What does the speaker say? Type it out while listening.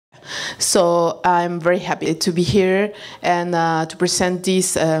So I'm very happy to be here and to present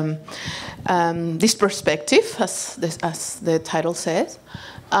this this perspective, as the title says,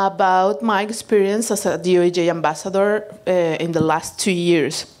 about my experience as a DOAJ ambassador in the last 2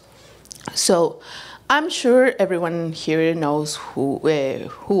 years. So I'm sure everyone here knows who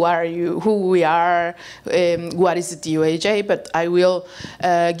are you, who we are, what is the DOAJ, but I will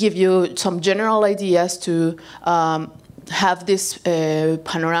give you some general ideas to have this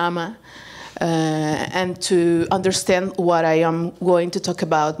panorama and to understand what I am going to talk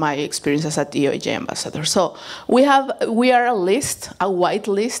about my experience as a DOAJ ambassador. So we are a wide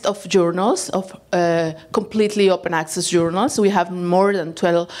list of journals, of completely open access journals. We have more than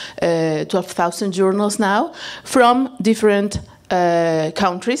 12,000 journals now from different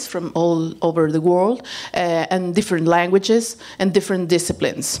countries from all over the world and different languages and different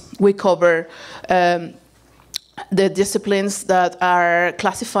disciplines. We cover the disciplines that are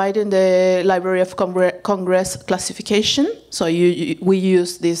classified in the Library of Congress classification. So we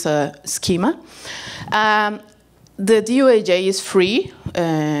use this schema. The DOAJ is free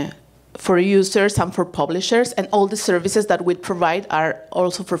for users and for publishers, and all the services that we provide are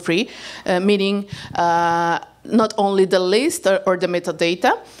also for free, meaning not only the list or the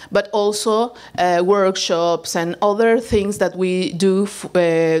metadata, but also workshops and other things that we do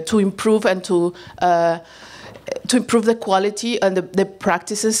to improve and to improve the quality and the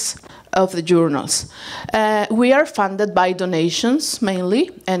practices of the journals. We are funded by donations mainly,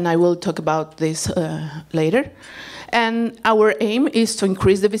 and I will talk about this later. And our aim is to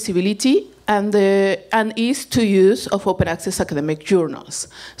increase the visibility and ease to use of open access academic journals.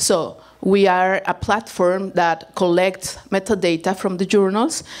 So we are a platform that collects metadata from the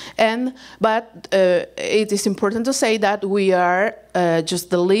journals, but it is important to say that we are just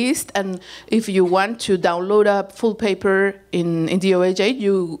the list, and if you want to download a full paper in DOAJ,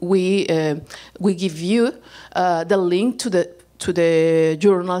 we give you the link to the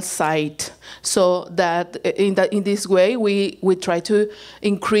journal site, so that in this way we try to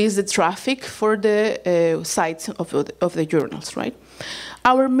increase the traffic for the sites of the journals, right?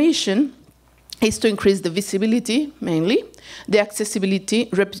 Our mission is to increase the visibility, mainly, the accessibility,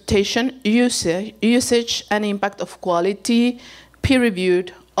 reputation, usage, and impact of quality,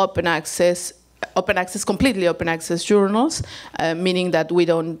 peer-reviewed, completely open access journals, meaning that we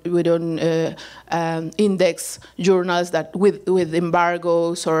don't index journals that with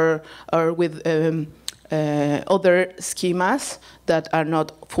embargoes or with other schemas that are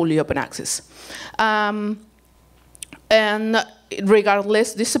not fully open access. And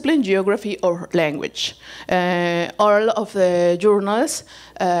regardless discipline, geography, or language. All of the journals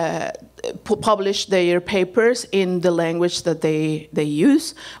publish their papers in the language that they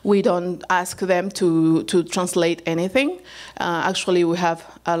use. We don't ask them to translate anything. Actually, we have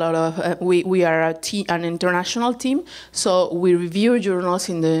a lot of, we are an international team, so we review journals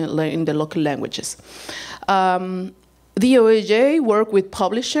in the local languages. The DOAJ work with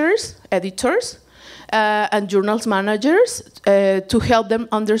publishers, editors, and journals managers to help them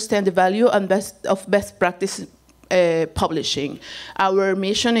understand the value and best practice publishing. Our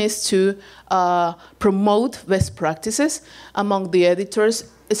mission is to promote best practices among the editors,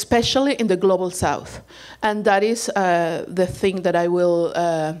 especially in the Global South. And that is the thing that I will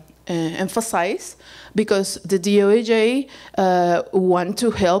emphasize, because the DOAJ want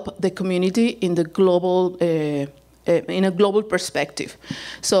to help the community in the global in a global perspective.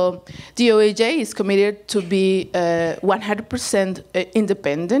 So DOAJ is committed to be 100%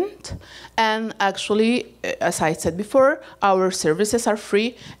 independent, and actually, as I said before, our services are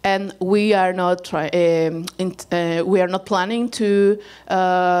free, and we are not planning to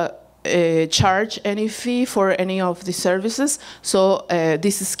charge any fee for any of the services. So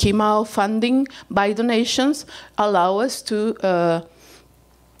this schema of funding by donations allow us to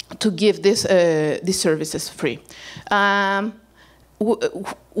give these services free. Four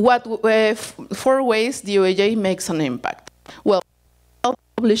ways DOAJ makes an impact. Well,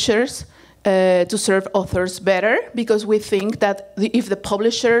 publishers to serve authors better, because we think that if the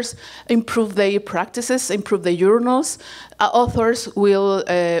publishers improve their practices, improve the journals, authors will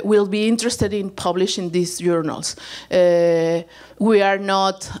be interested in publishing these journals. We are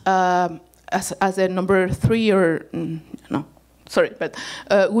not, as a number 3 or no. Sorry, but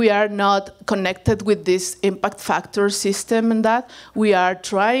we are not connected with this impact factor system, and that we are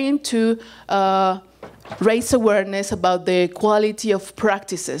trying to raise awareness about the quality of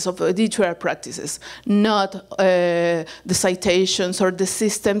practices, of editorial practices, not the citations or the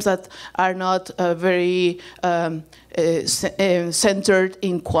systems that are not very centered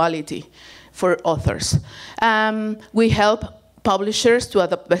in quality for authors. We help publishers to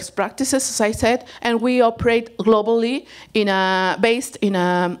adopt best practices, as I said, and we operate globally based in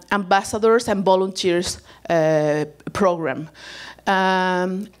a ambassadors and volunteers program.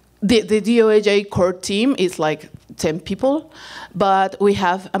 The DOAJ core team is like 10 people, but we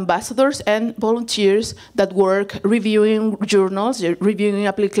have ambassadors and volunteers that work reviewing journals, reviewing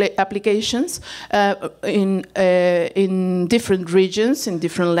applications in different regions, in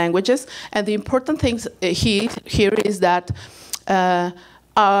different languages. And the important thing here is that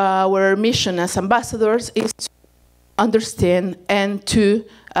our mission as ambassadors is to understand and to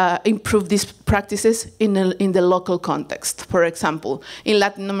improve these practices in the local context. For example, in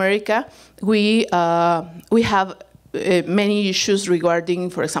Latin America, we have many issues regarding,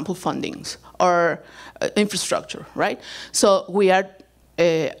 for example, fundings or infrastructure, right? So we are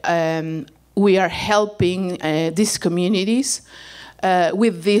helping these communities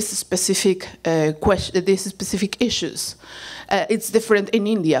with these specific issues. It's different in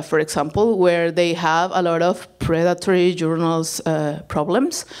India, for example, where they have a lot of predatory journals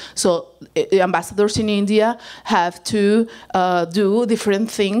problems. So ambassadors in India have to do different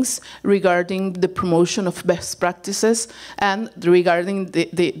things regarding the promotion of best practices and regarding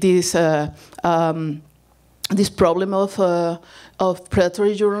this problem of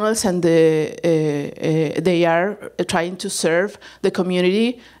predatory journals, and they are trying to serve the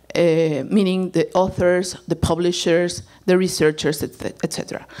community, meaning the authors, the publishers, the researchers,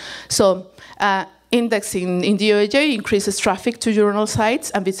 etc. So indexing in DOAJ increases traffic to journal sites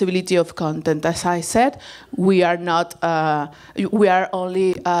and visibility of content. As I said, we are not, we are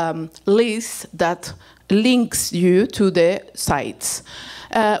only lists that links you to the sites.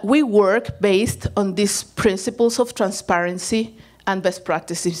 We work based on these principles of transparency and best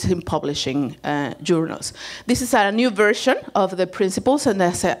practices in publishing journals. This is a new version of the principles, and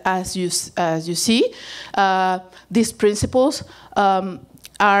as you see, these principles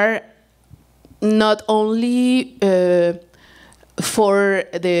are not only for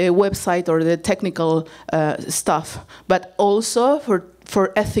the website or the technical stuff, but also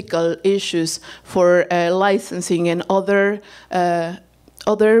for ethical issues, for licensing and other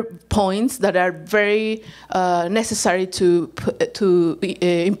points that are very necessary to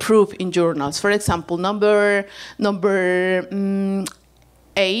improve in journals. For example, number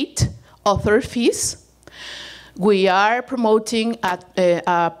 8, author fees. We are promoting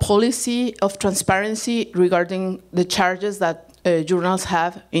a policy of transparency regarding the charges that journals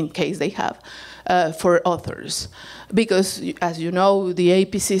have, in case they have, for authors. Because, as you know, the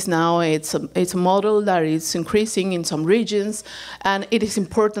APCs now, it's a model that is increasing in some regions, and it is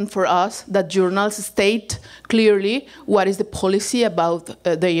important for us that journals state clearly what is the policy about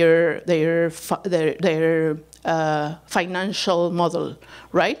their financial model,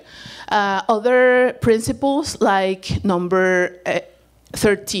 right? Other principles, like number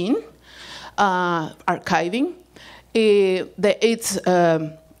 13, archiving,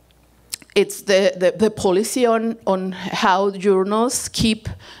 it's the policy on how journals keep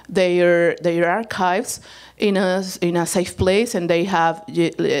their archives in a safe place, and they have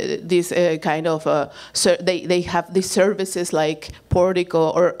this kind of they have these services like Portico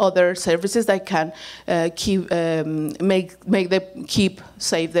or other services that can keep make them keep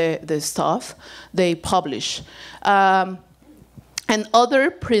safe the stuff they publish, and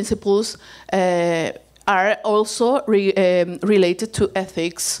other principles are also related to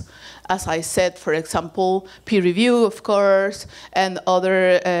ethics. As I said, for example, peer review, of course, and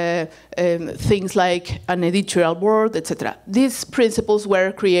other things like an editorial board, etc. These principles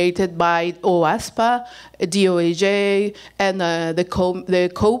were created by OASPA, DOAJ, and the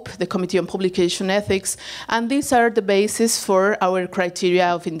COPE, the Committee on Publication Ethics, and these are the basis for our criteria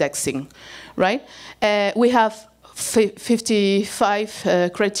of indexing, right? We have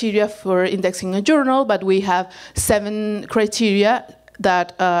 55 criteria for indexing a journal, but we have 7 criteria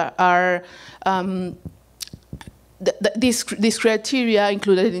that these criteria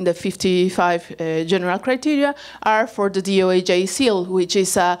included in the 55 general criteria are for the DOAJ seal, which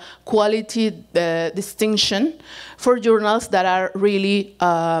is a quality distinction for journals that are really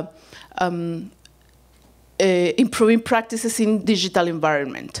improving practices in digital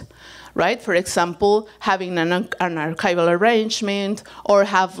environment. Right? For example, having an archival arrangement, or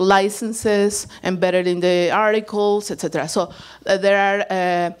have licenses embedded in the articles, etc. So there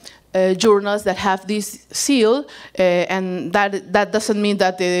are journals that have this seal, and that doesn't mean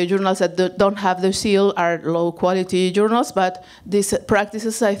that the journals that don't have the seal are low quality journals, but these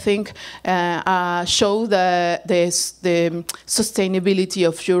practices, I think, show the sustainability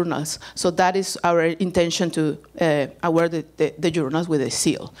of journals. So that is our intention, to award the journals with a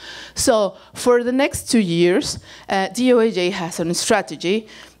seal. So for the next 2 years, DOAJ has a strategy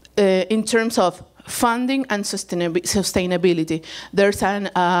in terms of funding and sustainability. There's an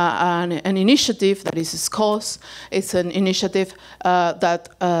initiative that is SCOS. It's an initiative that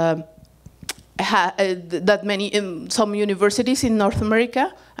some universities in North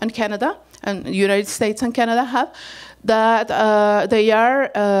America and Canada and United States and Canada have, that they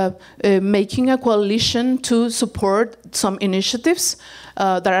are making a coalition to support some initiatives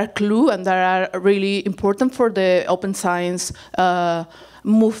that are clue and that are really important for the open science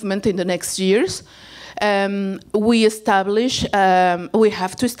movement in the next years. We have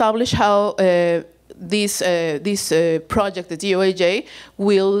to establish how this project, the DOAJ,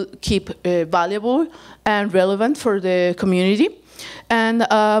 will keep valuable and relevant for the community. And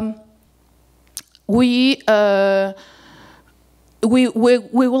we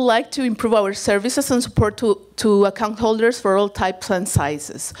would like to improve our services and support to account holders for all types and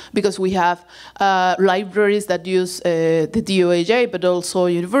sizes, because we have libraries that use the DOAJ, but also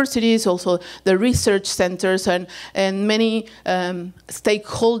universities, also the research centers, and many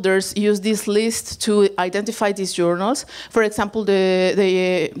stakeholders use this list to identify these journals. For example,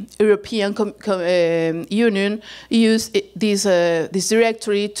 the European Union used this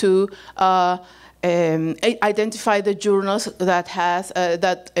directory to identify the journals that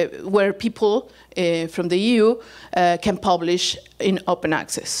where people from the EU can publish in open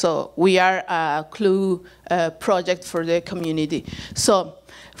access. So we are a clue project for the community. So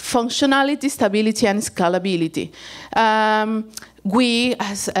functionality, stability, and scalability. We,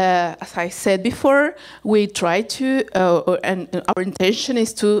 as I said before, we try to, and our intention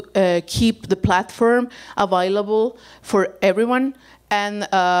is to keep the platform available for everyone. And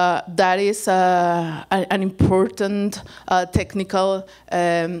that is an important technical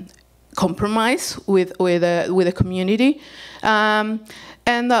compromise with the community.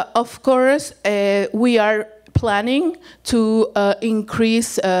 And of course, we are planning to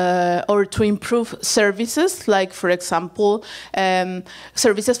increase or to improve services, like, for example,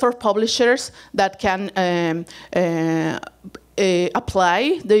 services for publishers that can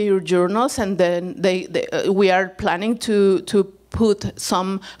apply their journals, and then we are planning to put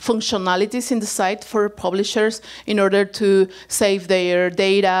some functionalities in the site for publishers in order to save their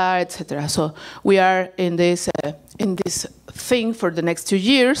data, etc. So we are in this thing for the next 2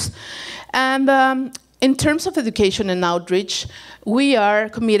 years. And in terms of education and outreach, we are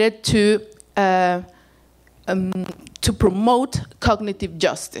committed to promote cognitive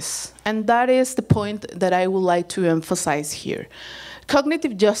justice. And that is the point that I would like to emphasize here.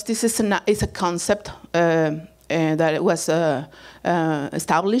 Cognitive justice is a concept that was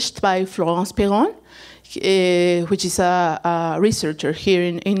established by Florence Perron, which is a researcher here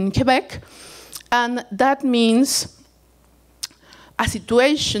in Quebec. And that means a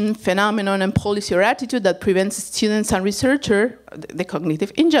situation, phenomenon, and policy or attitude that prevents students and researchers, the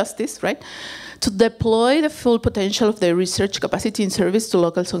cognitive injustice, right, to deploy the full potential of their research capacity in service to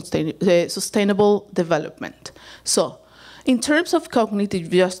local sustainable development. So, in terms of cognitive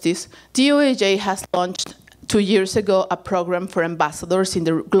justice, DOAJ has launched 2 years ago a program for ambassadors in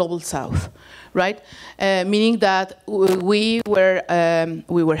the Global South, right? Meaning that we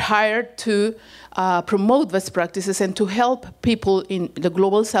were hired to promote best practices and to help people in the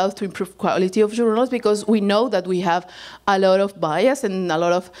Global South to improve quality of journals, because we know that we have a lot of bias and a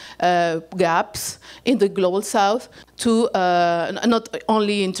lot of gaps in the Global South, to not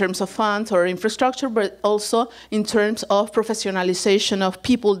only in terms of funds or infrastructure, but also in terms of professionalization of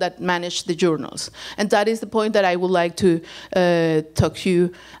people that manage the journals. And that is the point that I would like to talk to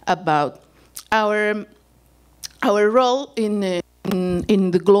you about. Our role in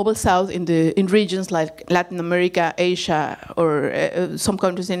the Global South, in regions like Latin America, Asia, or some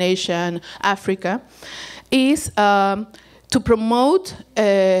countries in Asia and Africa, is to promote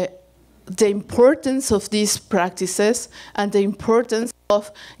the importance of these practices and the importance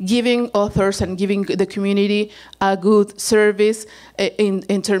of giving authors and giving the community a good service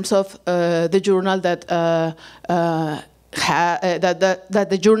in terms of the journal that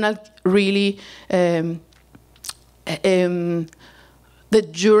the journal really the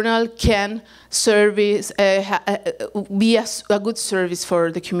journal can service be a good service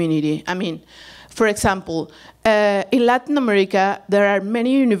for the community. I mean, for example, in Latin America, there are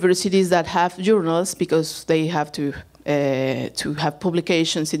many universities that have journals because they have to to have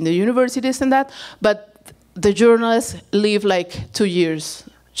publications in the universities and that, but the journals live like 2 years,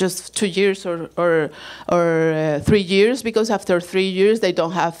 just 2 years or 3 years, because after 3 years they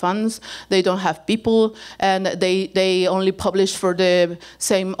don't have funds, they don't have people, and they only publish for the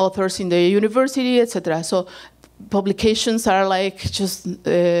same authors in the university, etc. So publications are like just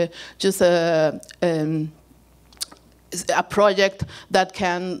a project that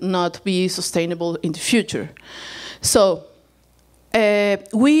cannot be sustainable in the future. So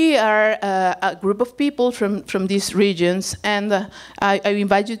we are a group of people from these regions, and I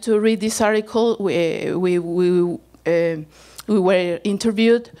invite you to read this article. We were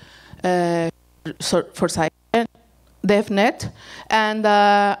interviewed for DevNet, and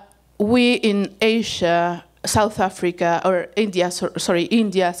we in Asia, South Africa, or India, sorry,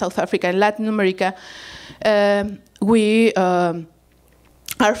 India, South Africa, and Latin America, we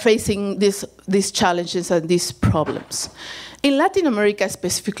are facing these challenges and these problems. In Latin America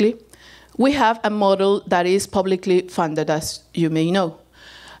specifically, we have a model that is publicly funded, as you may know.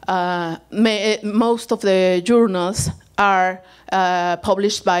 Most of the journals are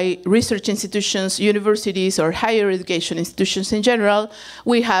published by research institutions, universities, or higher education institutions in general.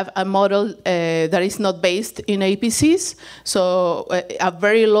 We have a model that is not based in APCs, so a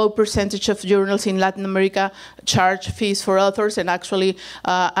very low percentage of journals in Latin America charge fees for authors, and actually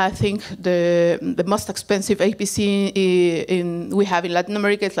I think the most expensive APC we have in Latin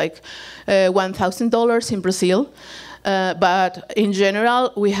America is like $1,000 in Brazil. But in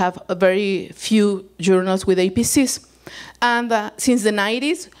general, we have a very few journals with APCs. And since the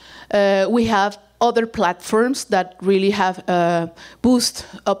 90s, we have other platforms that really have boost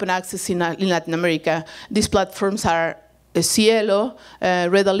open access in Latin America. These platforms are Cielo,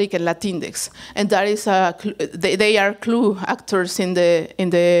 Redalyc, and Latindex, and that is they are clue actors in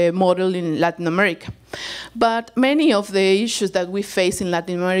the model in Latin America. But many of the issues that we face in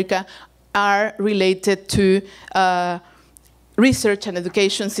Latin America are related to research and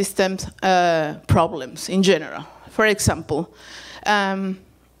education systems problems in general. For example,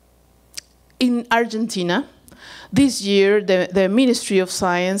 in Argentina, this year the Ministry of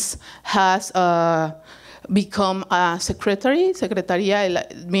Science has become a secretaria,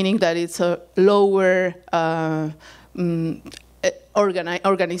 meaning that it's a lower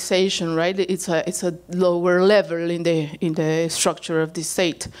organization, right? It's a lower level in the structure of the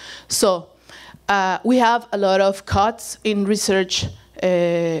state. So we have a lot of cuts in research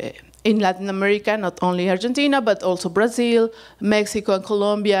in Latin America, not only Argentina, but also Brazil, Mexico, and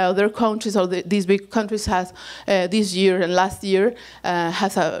Colombia. Other countries, or these big countries, has this year and last year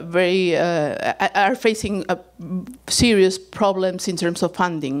has a very are facing serious problems in terms of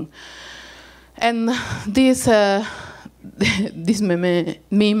funding. And this this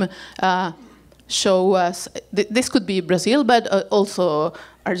meme show us this could be Brazil, but also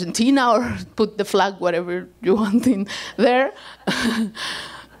Argentina, or put the flag whatever you want in there.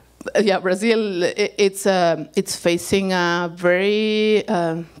 Yeah, Brazil, it's facing a very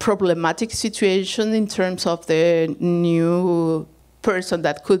problematic situation in terms of the new person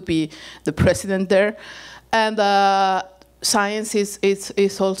that could be the president there, and science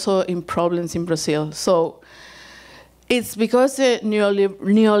is also in problems in Brazil. So it's because the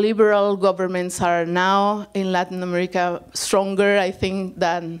neoliberal governments are now in Latin America stronger, I think,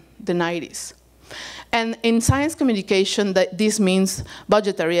 than the 90s. And in science communication, this means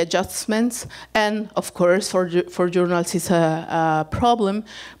budgetary adjustments, and of course, for journals, it's a problem.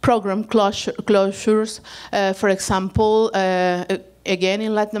 Program closures, for example, again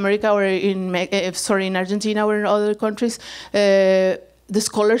in Latin America, or in Argentina, or in other countries, the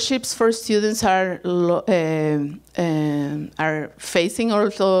scholarships for students are facing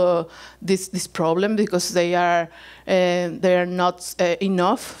also this problem, because they are not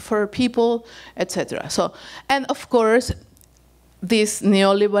enough for people, etc. So, and of course, this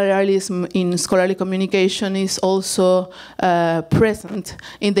neoliberalism in scholarly communication is also present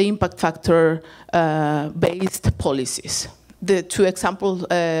in the impact factor based policies. The two examples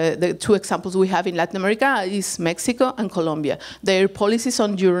we have in Latin America is Mexico and Colombia. Their policies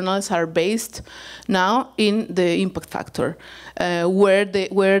on journals are based now in the impact factor, in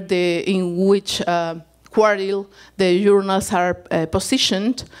which quartile the journals are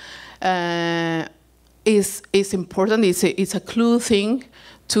positioned is important. It's a clue thing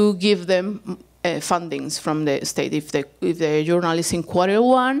to give them fundings from the state. If the journal is in quartile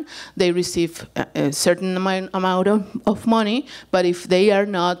 1, they receive a certain amount of money, but if they are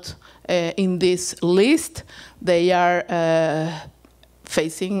not in this list, they are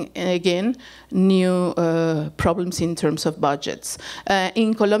facing, again, new problems in terms of budgets.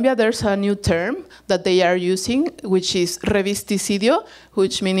 In Colombia, there's a new term that they are using, which is revisticidio,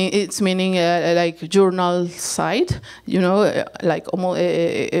 which meaning like journal side, you know, like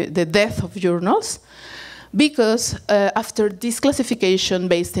the death of journals. Because after this classification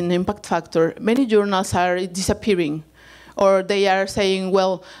based in impact factor, many journals are disappearing. Or they are saying,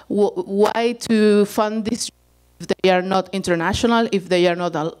 well, why to fund this if they are not international, if they are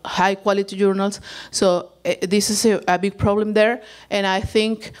not high-quality journals? So this is a big problem there. And I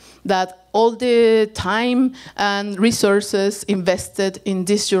think that all the time and resources invested in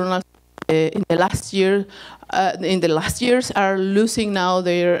these journals in the last years are losing now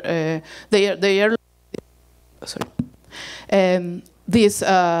their this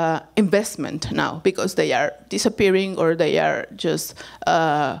investment now, because they are disappearing, or they are just,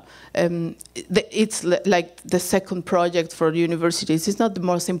 it's like the second project for universities. It's not the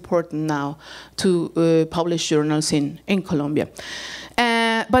most important now to publish journals in Colombia.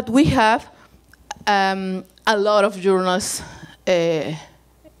 But we have a lot of journals that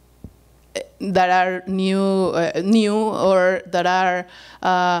are new or that are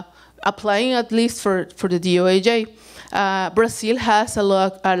applying at least for the DOAJ. Brazil has a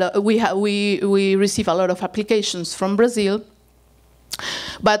lot. We receive a lot of applications from Brazil,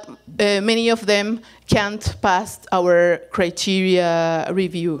 but many of them can't pass our criteria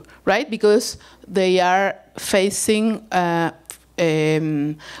review, right? Because they are facing, or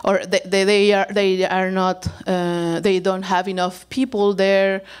they are not. They don't have enough people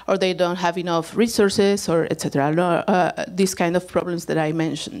there, or they don't have enough resources, or etc. These kind of problems that I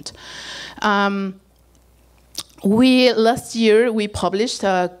mentioned. Last year we published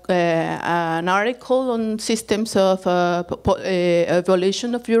an article on systems of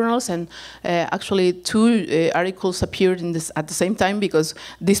evaluation of journals, and actually 2 articles appeared at the same time, because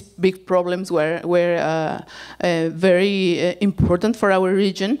these big problems were very important for our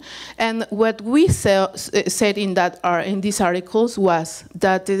region. And what we said in these articles was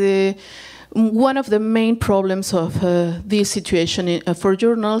that one of the main problems of this situation for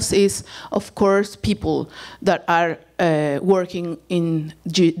journals is, of course, people that are working in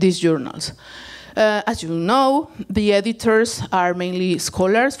these journals. As you know, the editors are mainly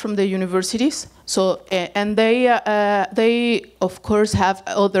scholars from the universities. So, and they of course have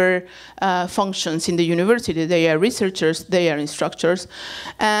other functions in the university. They are researchers, they are instructors,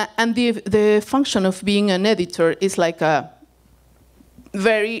 and the function of being an editor is like a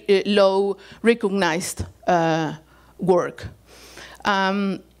very low recognized work.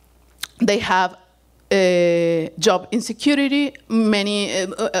 They have job insecurity. Many,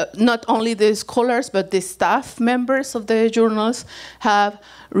 not only the scholars, but the staff members of the journals have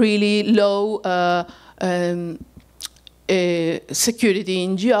really low security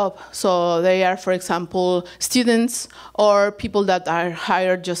in job. So they are, for example, students or people that are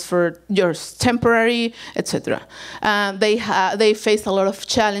hired just temporary, etc. They face a lot of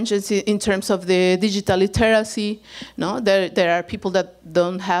challenges in terms of the digital literacy. No, there are people that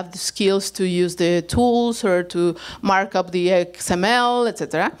don't have the skills to use the tools or to mark up the XML,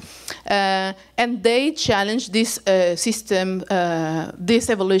 etc. And they challenge this system, these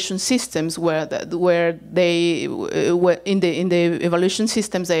evaluation systems, where they in the evaluation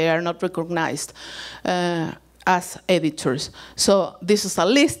systems they are not recognized as editors. So this is a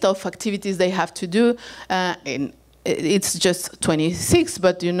list of activities they have to do. It's just 26,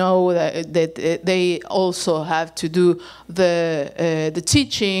 but you know that they also have to do the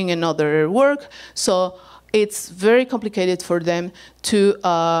teaching and other work. So it's very complicated for them to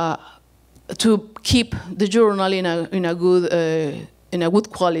keep the journal in a good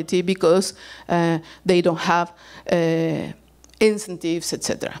quality, because they don't have incentives,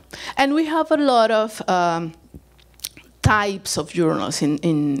 etc. And we have a lot of types of journals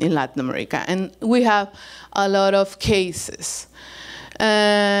in Latin America, and we have a lot of cases.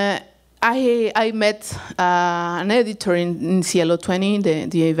 I met an editor in Cielo 20,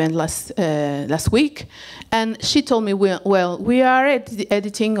 the event last week, and she told me, well, we are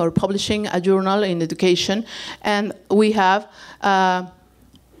editing or publishing a journal in education, and we have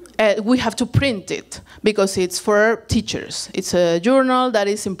to print it because it's for teachers. It's a journal that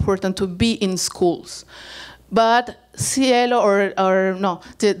is important to be in schools. But Cielo or no,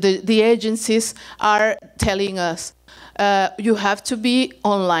 the agencies are telling us, you have to be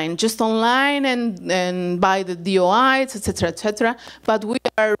online, just online and by the DOAJ, etc., etc. But we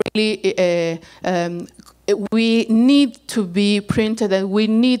are really, we need to be printed, and we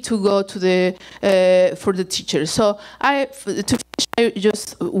need to go to for the teachers. So to finish, I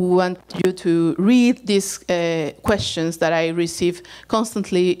just want you to read these questions that I receive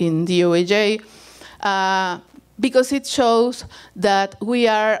constantly in DOAJ, because it shows that we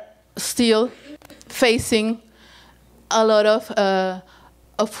are still facing a lot of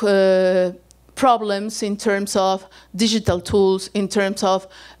problems in terms of digital tools, in terms of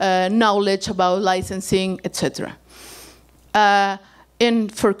knowledge about licensing, etc. And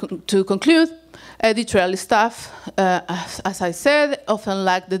to conclude, editorial staff, as I said, often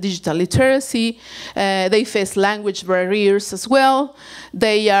lack the digital literacy. They face language barriers as well.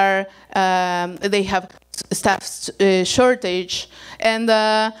 They have staff shortage, and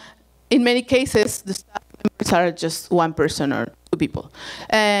in many cases, the staff members are just one person or two people.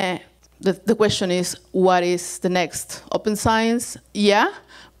 The question is, what is the next? Open science? Yeah,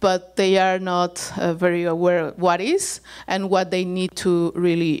 but they are not very aware of what is and what they need to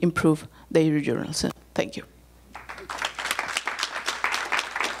really improve their journals. Thank you.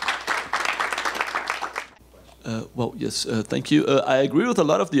 Well, yes, thank you. I agree with a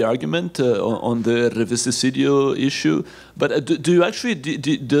lot of the argument on the revisticidio issue, but do you actually,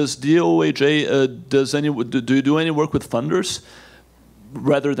 does DOAJ, do you do any work with funders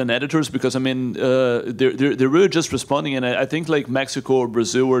rather than editors? Because I mean, they're really just responding, and I think like Mexico or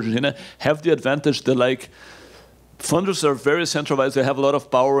Brazil or Argentina have the advantage that like funders are very centralized. They have a lot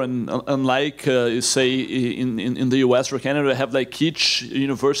of power, and unlike say in the US or Canada, they have like each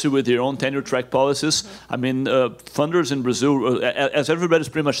university with their own tenure track policies. I mean, funders in Brazil, as everybody's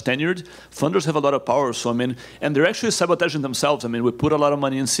pretty much tenured, funders have a lot of power. So I mean, and they're actually sabotaging themselves. I mean, we put a lot of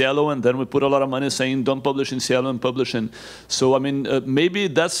money in Cielo, and then we put a lot of money saying don't publish in Cielo and publish in. So I mean, maybe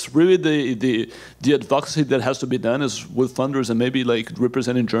that's really the advocacy that has to be done is with funders, and maybe like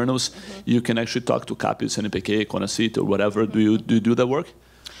representing journals, you can actually talk to CAPI, CNPq, CONACYT, or whatever. Do you do that work?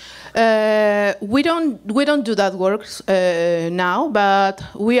 We don't do that work now, but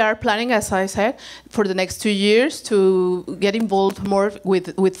we are planning, as I said, for the next 2 years to get involved more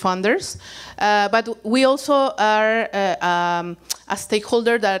with funders. But we also are a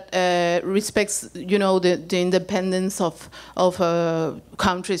stakeholder that respects, the independence of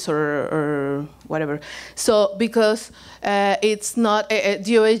countries or whatever. So because it's not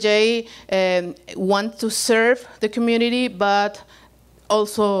DOAJ want to serve the community, but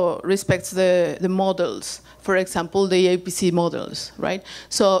also respects the models, for example, the APC models, right?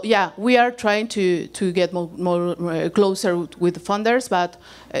 So yeah, we are trying to get more closer with the funders, but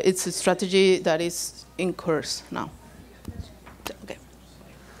it's a strategy that is in course now. Okay.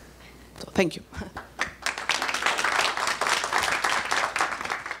 So thank you.